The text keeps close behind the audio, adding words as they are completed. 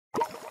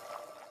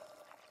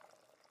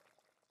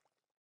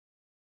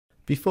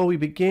Before we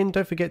begin,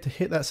 don't forget to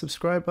hit that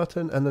subscribe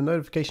button and the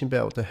notification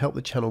bell to help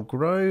the channel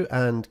grow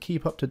and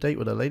keep up to date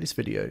with the latest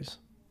videos.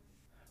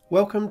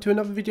 Welcome to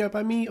another video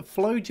by me,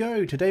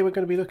 FlowJo. Today we're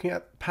going to be looking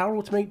at Power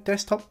Automate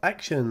desktop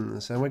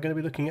actions, and we're going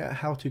to be looking at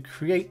how to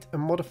create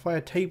and modify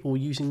a table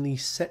using the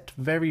set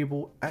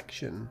variable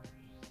action.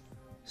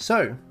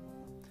 So,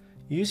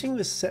 using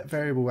the set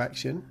variable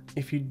action,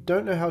 if you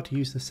don't know how to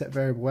use the set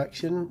variable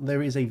action,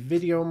 there is a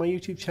video on my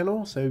YouTube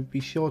channel, so be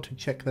sure to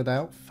check that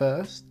out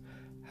first.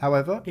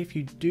 However, if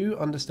you do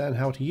understand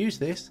how to use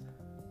this,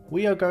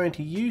 we are going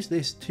to use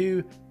this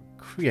to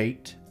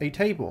create a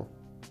table.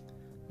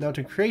 Now,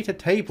 to create a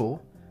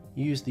table,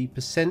 you use the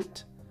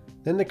 %,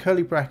 then the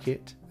curly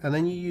bracket, and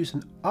then you use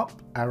an up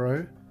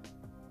arrow,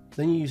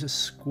 then you use a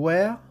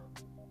square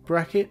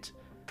bracket,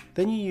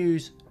 then you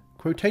use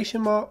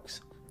quotation marks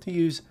to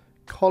use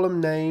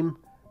column name,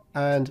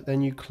 and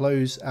then you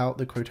close out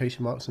the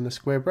quotation marks in the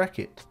square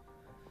bracket.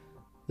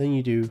 Then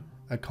you do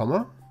a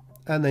comma,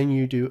 and then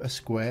you do a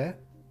square,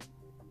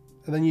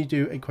 and then you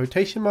do a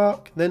quotation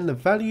mark, then the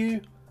value,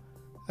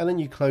 and then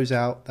you close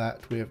out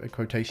that with a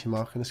quotation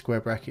mark and a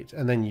square bracket,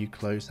 and then you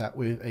close that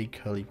with a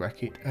curly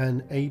bracket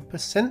and a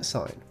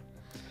 %sign.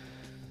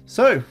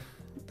 So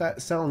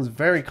that sounds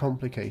very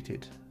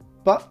complicated,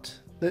 but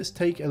let's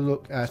take a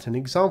look at an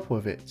example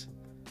of it.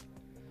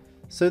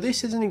 So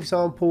this is an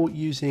example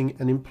using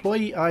an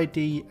employee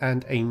ID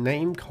and a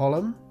name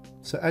column.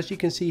 So as you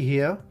can see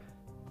here,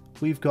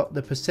 we've got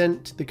the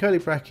 %, the curly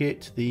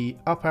bracket, the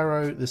up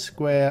arrow, the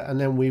square, and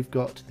then we've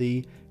got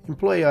the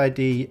employee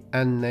ID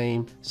and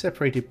name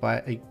separated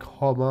by a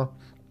comma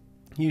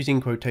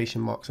using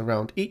quotation marks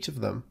around each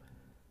of them.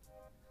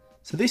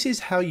 So this is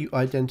how you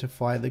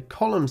identify the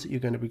columns that you're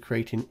going to be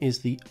creating, is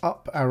the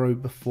up arrow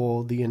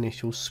before the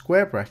initial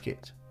square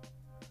bracket.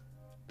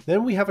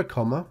 Then we have a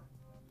comma.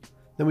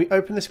 Then we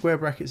open the square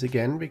brackets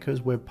again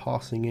because we're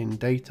passing in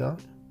data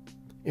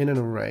in an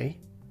array.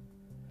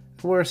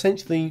 We're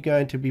essentially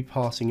going to be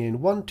passing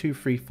in 1, 2,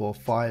 3, 4,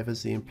 5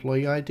 as the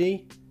employee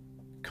ID,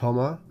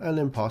 comma, and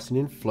then passing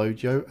in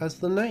FlowJo as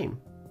the name.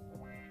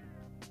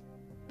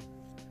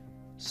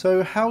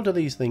 So how do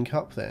these link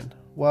up then?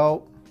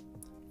 Well,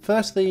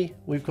 firstly,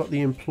 we've got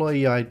the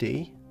employee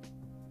ID,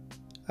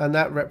 and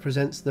that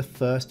represents the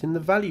first in the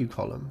value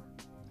column.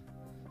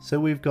 So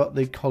we've got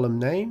the column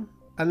name,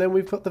 and then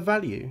we've got the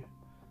value.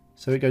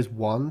 So it goes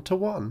 1 to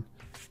 1.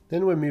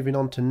 Then we're moving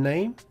on to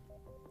name,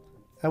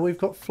 and we've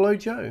got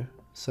FlowJo.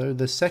 So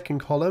the second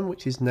column,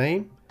 which is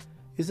name,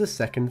 is the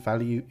second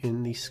value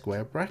in the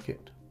square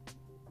bracket.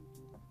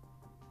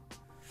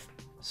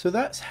 So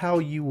that's how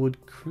you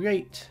would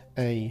create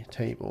a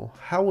table.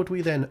 How would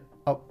we then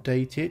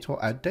update it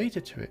or add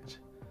data to it?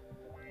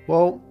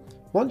 Well,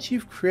 once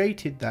you've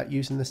created that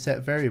using the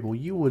set variable,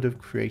 you would have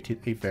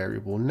created a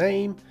variable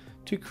name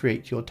to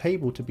create your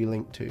table to be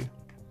linked to.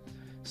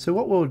 So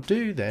what we'll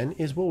do then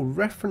is we'll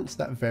reference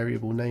that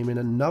variable name in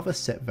another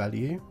set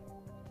value.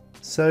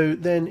 So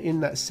then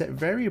in that set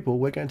variable,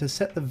 we're going to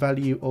set the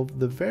value of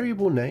the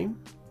variable name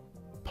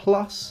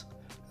plus,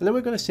 and then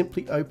we're going to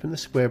simply open the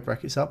square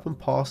brackets up and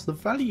pass the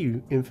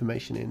value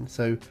information in.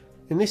 So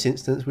in this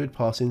instance, we'd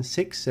pass in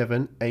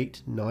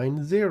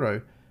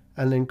 67890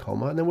 and then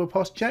comma, and then we'll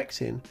pass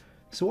jacks in.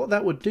 So what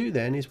that would do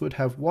then is we'd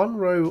have one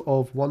row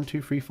of 1,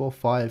 2, 3, 4,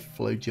 5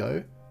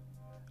 FlowJo.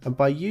 And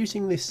by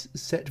using this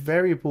set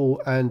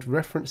variable and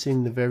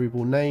referencing the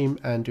variable name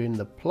and doing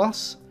the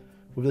plus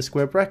with the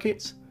square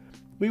brackets,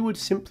 we would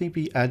simply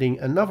be adding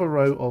another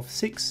row of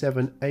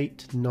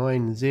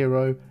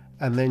 67890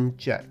 and then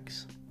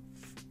jacks.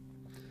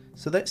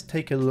 So let's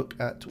take a look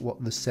at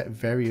what the set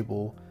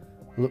variable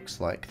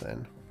looks like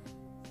then.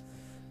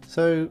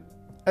 So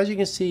as you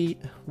can see,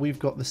 we've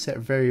got the set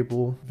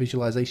variable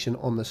visualization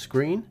on the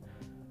screen,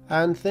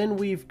 and then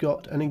we've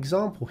got an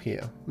example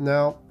here.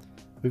 Now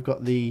we've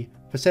got the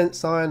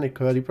 %sign, the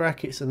curly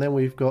brackets, and then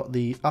we've got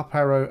the up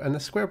arrow and the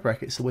square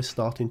brackets. So we're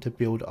starting to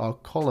build our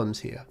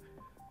columns here.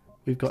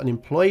 We've got an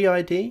employee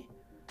ID,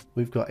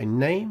 we've got a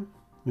name,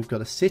 we've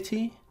got a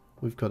city,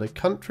 we've got a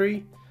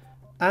country,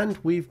 and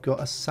we've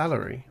got a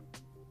salary.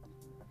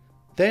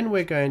 Then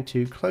we're going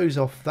to close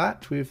off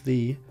that with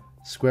the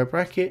square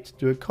bracket,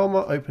 do a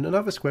comma, open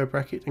another square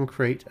bracket, and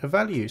create a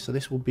value. So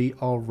this will be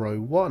our row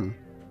 1.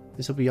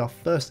 This will be our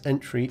first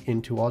entry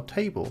into our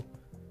table.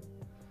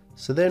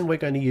 So then we're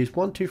going to use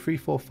 1, 2, 3,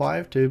 4,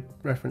 5 to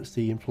reference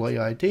the employee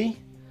ID.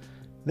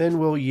 Then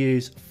we'll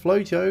use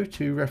FlowJo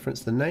to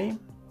reference the name,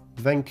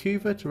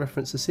 Vancouver to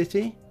reference the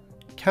city,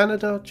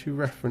 Canada to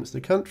reference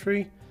the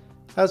country,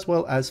 as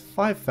well as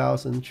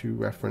 5,000 to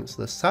reference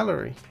the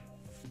salary.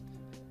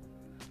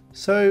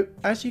 So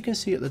as you can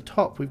see at the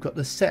top, we've got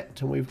the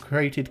set and we've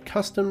created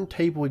custom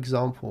table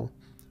example.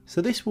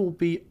 So this will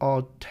be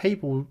our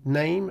table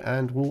name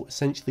and will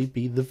essentially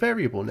be the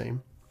variable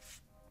name.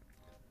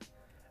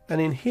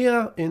 And in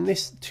here, in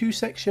this to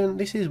section,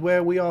 this is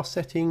where we are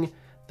setting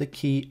the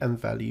key and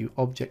value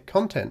object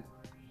content.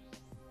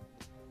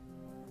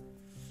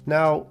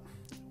 Now,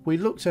 we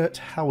looked at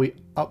how we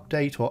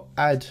update or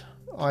add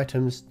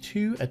items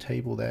to a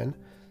table then.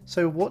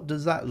 So what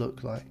does that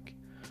look like?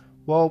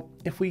 Well,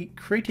 if we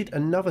created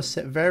another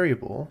set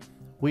variable,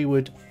 we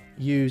would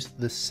use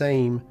the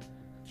same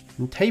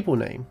table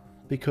name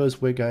because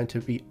we're going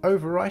to be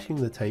overwriting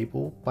the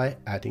table by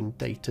adding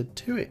data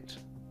to it.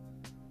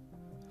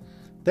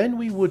 Then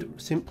we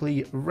would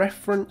simply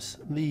reference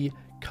the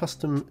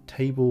custom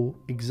table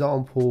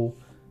example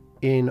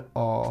in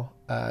our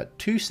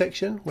to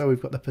section where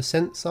we've got the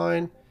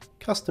 %,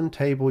 custom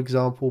table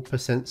example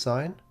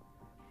 %.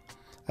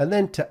 And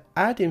then to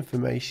add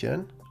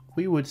information,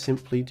 we would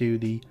simply do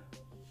the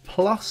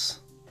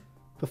plus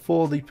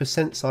before the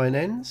 %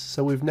 ends.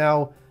 So we've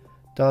now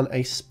done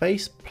a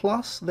space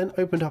plus, then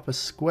opened up a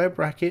square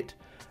bracket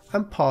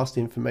and passed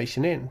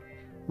information in.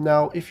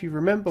 Now, if you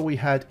remember, we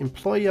had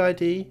employee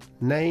ID,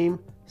 name,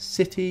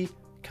 city,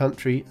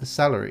 country, and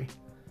salary.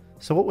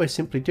 So what we're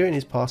simply doing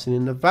is passing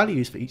in the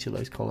values for each of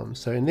those columns.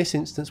 So in this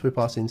instance, we're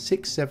passing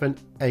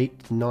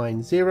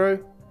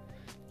 67890,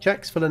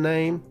 Jax for the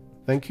name,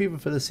 Vancouver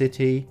for the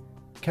city,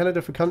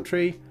 Canada for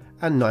country,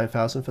 and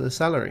 9,000 for the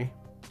salary.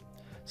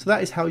 So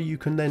that is how you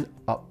can then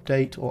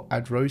update or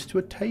add rows to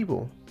a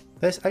table.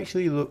 Let's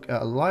actually look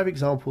at a live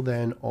example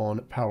then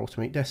on Power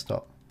Automate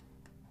Desktop.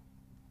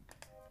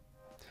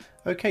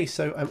 Okay,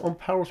 so I'm on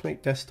Power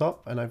Automate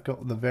Desktop and I've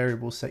got the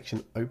variables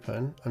section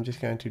open. I'm just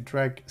going to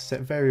drag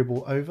set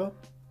variable over.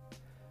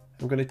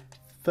 I'm going to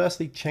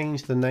firstly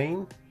change the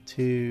name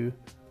to,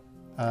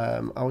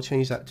 I'll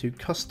change that to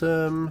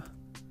custom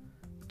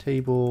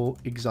table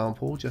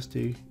example just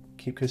to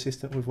keep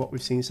consistent with what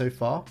we've seen so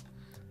far.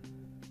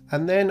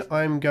 And then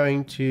I'm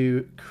going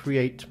to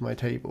create my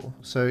table.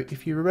 So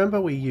if you remember,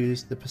 we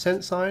used the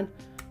 %,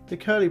 the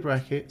curly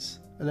brackets,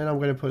 and then I'm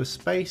going to put a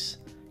space,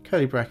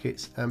 curly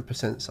brackets, and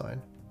 %.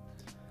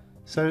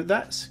 So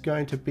that's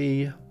going to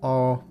be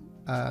our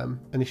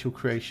initial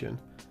creation.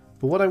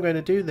 But what I'm going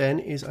to do then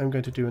is I'm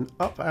going to do an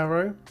up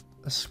arrow,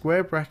 a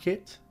square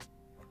bracket,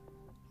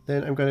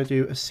 then I'm going to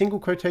do a single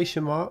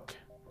quotation mark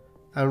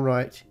and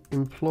write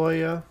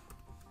employee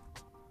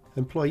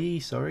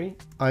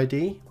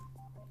ID.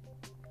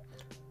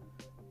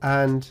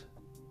 And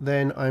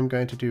then I'm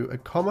going to do a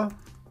comma,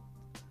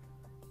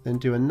 then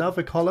do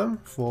another column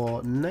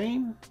for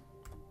name,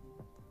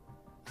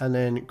 and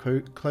then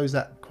close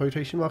that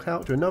quotation mark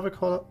out, do another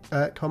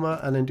comma,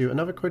 and then do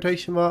another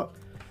quotation mark.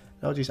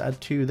 I'll just add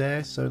 2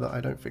 there so that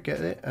I don't forget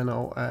it, and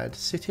I'll add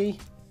city.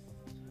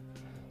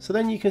 So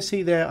then you can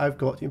see there I've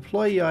got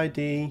employee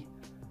ID,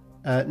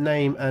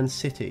 name, and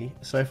city.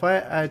 So if I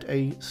add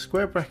a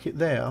square bracket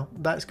there,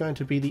 that's going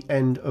to be the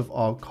end of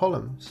our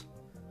columns.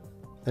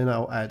 Then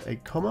I'll add a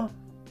comma,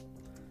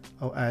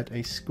 I'll add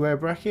a square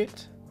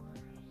bracket,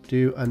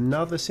 do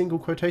another single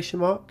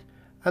quotation mark,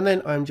 and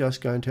then I'm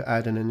just going to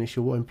add an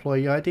initial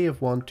employee ID of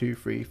 1, 2,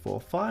 3,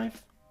 4,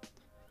 5.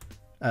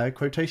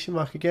 Quotation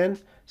mark again.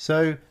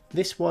 So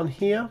this one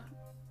here,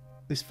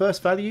 this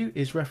first value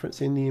is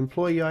referencing the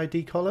employee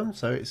ID column.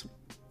 So it's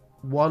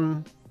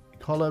 1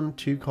 column,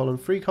 2 column,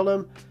 3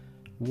 column,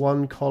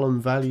 1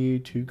 column value,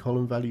 2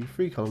 column value,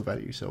 3 column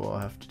value. So I'll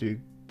have to do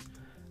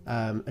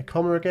a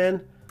comma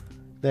again.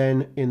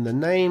 Then in the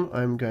name,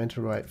 I'm going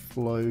to write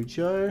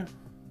FlowJoe,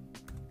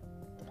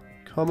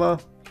 comma,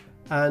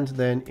 and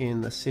then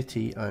in the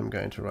city, I'm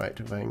going to write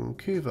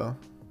Vancouver.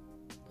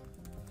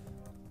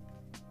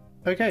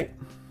 Okay,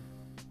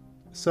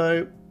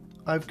 so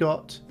I've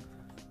got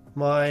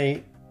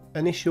my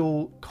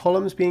initial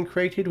columns being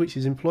created, which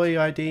is employee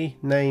ID,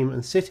 name,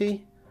 and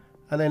city.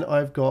 And then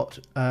I've got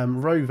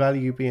row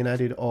value being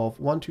added of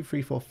 1, 2,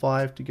 3, 4,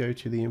 5 to go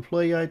to the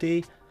employee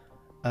ID.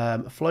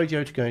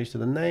 FlowJoe to go to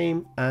the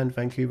name, and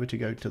Vancouver to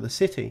go to the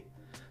city.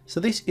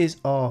 So this is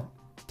our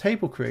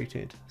table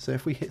created. So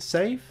if we hit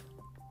save,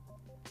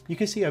 you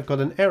can see I've got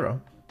an error.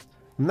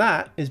 And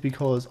that is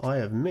because I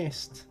have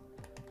missed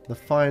the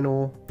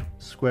final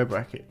square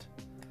bracket.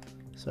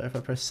 So if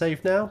I press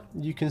save now,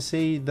 you can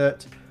see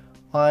that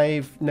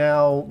I've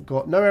now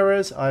got no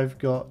errors. I've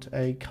got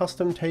a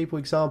custom table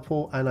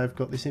example, and I've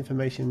got this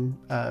information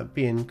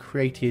being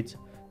created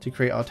to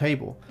create our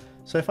table.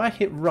 So if I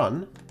hit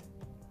run,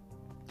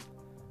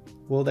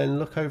 we'll then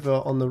look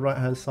over on the right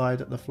hand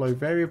side at the flow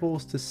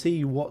variables to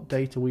see what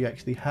data we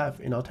actually have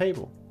in our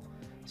table.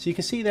 So you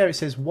can see there it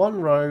says 1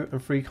 row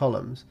and 3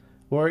 columns.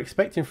 We're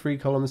expecting 3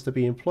 columns to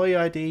be employee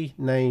ID,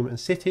 name, and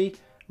city.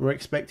 We're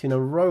expecting a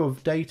row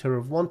of data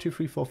of 1, 2,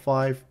 3, 4,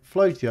 5,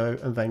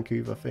 FlowJoe, and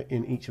Vancouver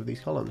in each of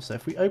these columns. So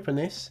if we open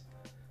this,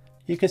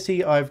 you can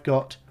see I've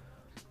got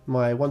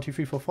my 1, 2,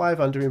 3, 4, 5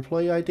 under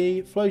employee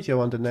ID,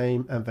 FlowJoe under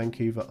name, and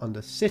Vancouver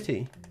under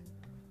city.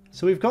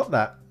 So we've got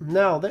that.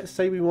 Now let's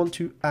say we want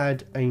to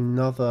add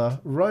another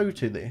row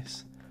to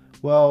this.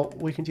 Well,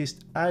 we can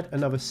just add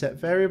another set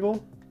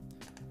variable.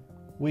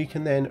 We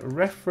can then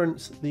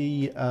reference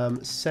the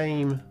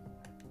same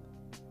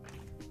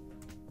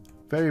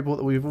variable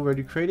that we've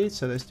already created.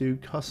 So let's do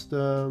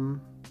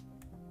custom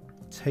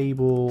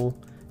table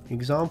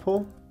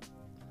example.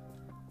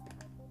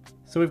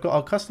 So we've got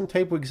our custom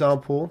table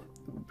example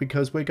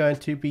because we're going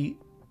to be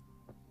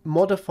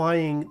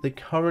modifying the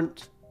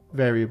current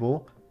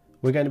variable.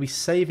 We're going to be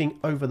saving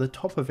over the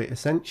top of it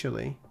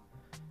essentially,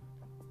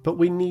 but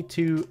we need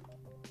to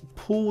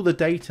pull the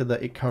data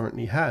that it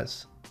currently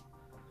has.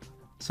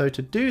 So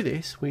to do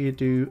this, we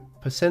do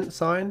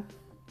 %,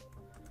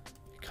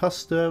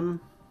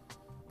 custom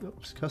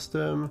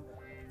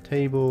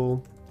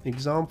table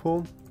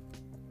example,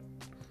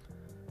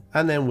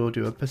 and then we'll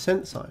do a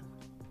 %.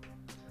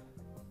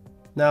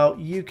 Now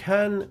you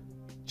can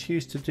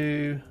choose to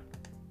do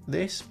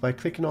this by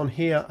clicking on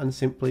here and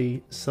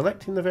simply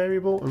selecting the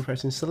variable and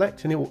pressing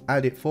select, and it will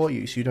add it for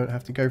you, so you don't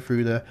have to go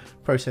through the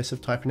process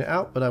of typing it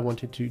out. But I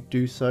wanted to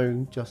do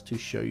so just to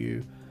show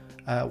you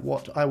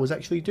what I was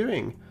actually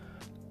doing.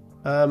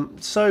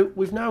 So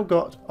we've now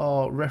got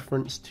our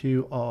reference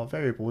to our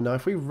variable. Now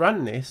if we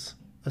run this,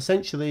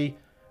 essentially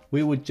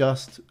we would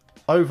just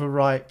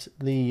overwrite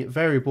the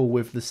variable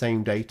with the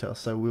same data,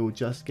 so we will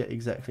just get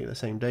exactly the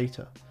same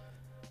data.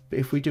 But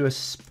if we do a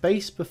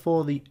space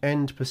before the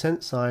end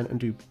 % and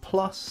do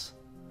plus,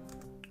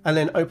 and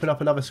then open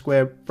up another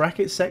square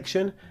bracket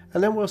section,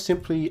 and then we'll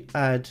simply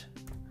add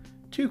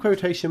 2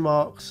 quotation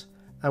marks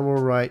and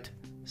we'll write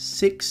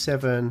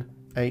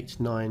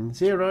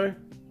 67890.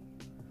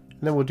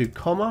 And then we'll do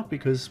comma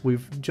because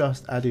we've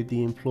just added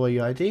the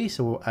employee ID,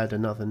 so we'll add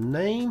another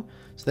name.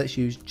 So let's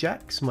use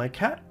Jax, my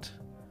cat.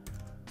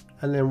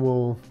 And then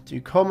we'll do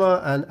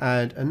comma and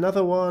add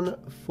another one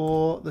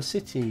for the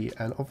city.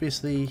 And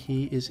obviously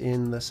he is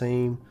in the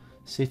same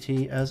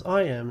city as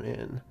I am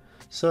in.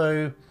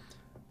 So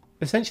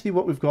essentially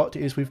what we've got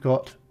is we've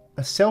got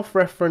a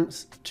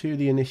self-reference to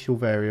the initial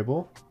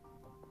variable.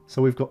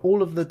 So we've got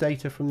all of the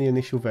data from the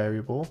initial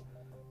variable.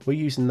 We're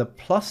using the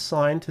plus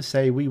sign to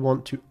say we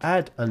want to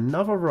add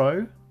another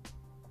row,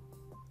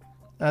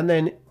 and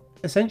then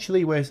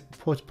essentially we're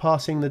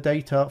passing the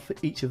data for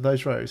each of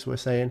those rows. So we're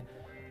saying,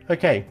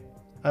 okay,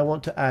 I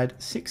want to add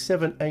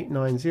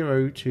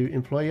 67890 to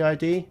employee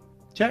ID,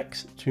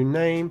 Jax to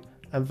name,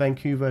 and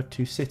Vancouver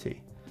to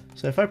city.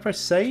 So if I press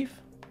save,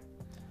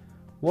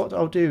 what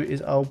I'll do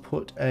is I'll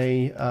put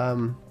a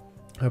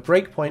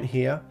breakpoint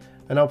here,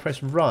 and I'll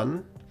press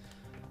run.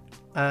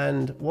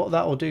 And what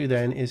that will do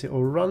then is it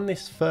will run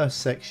this first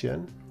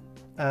section,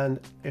 and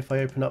if I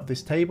open up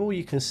this table,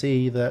 you can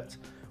see that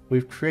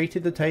we've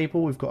created the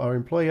table, we've got our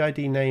employee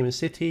ID, name and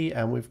city,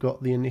 and we've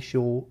got the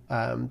initial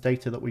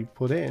data that we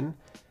put in.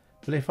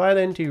 But if I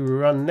then do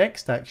run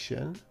next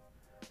action,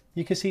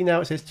 you can see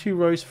now it says 2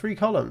 rows 3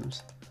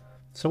 columns.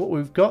 So what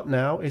we've got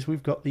now is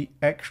we've got the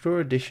extra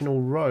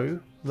additional row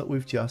that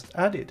we've just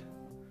added.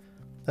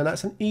 And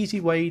that's an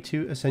easy way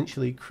to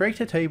essentially create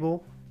a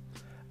table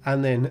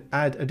and then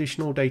add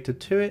additional data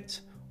to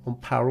it on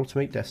Power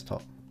Automate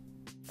Desktop.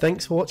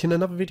 Thanks for watching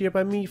another video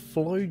by me,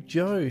 Flo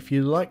Joe. If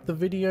you liked the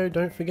video,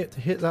 don't forget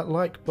to hit that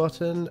like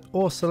button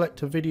or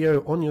select a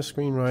video on your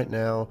screen right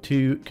now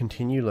to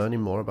continue learning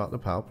more about the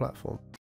Power Platform.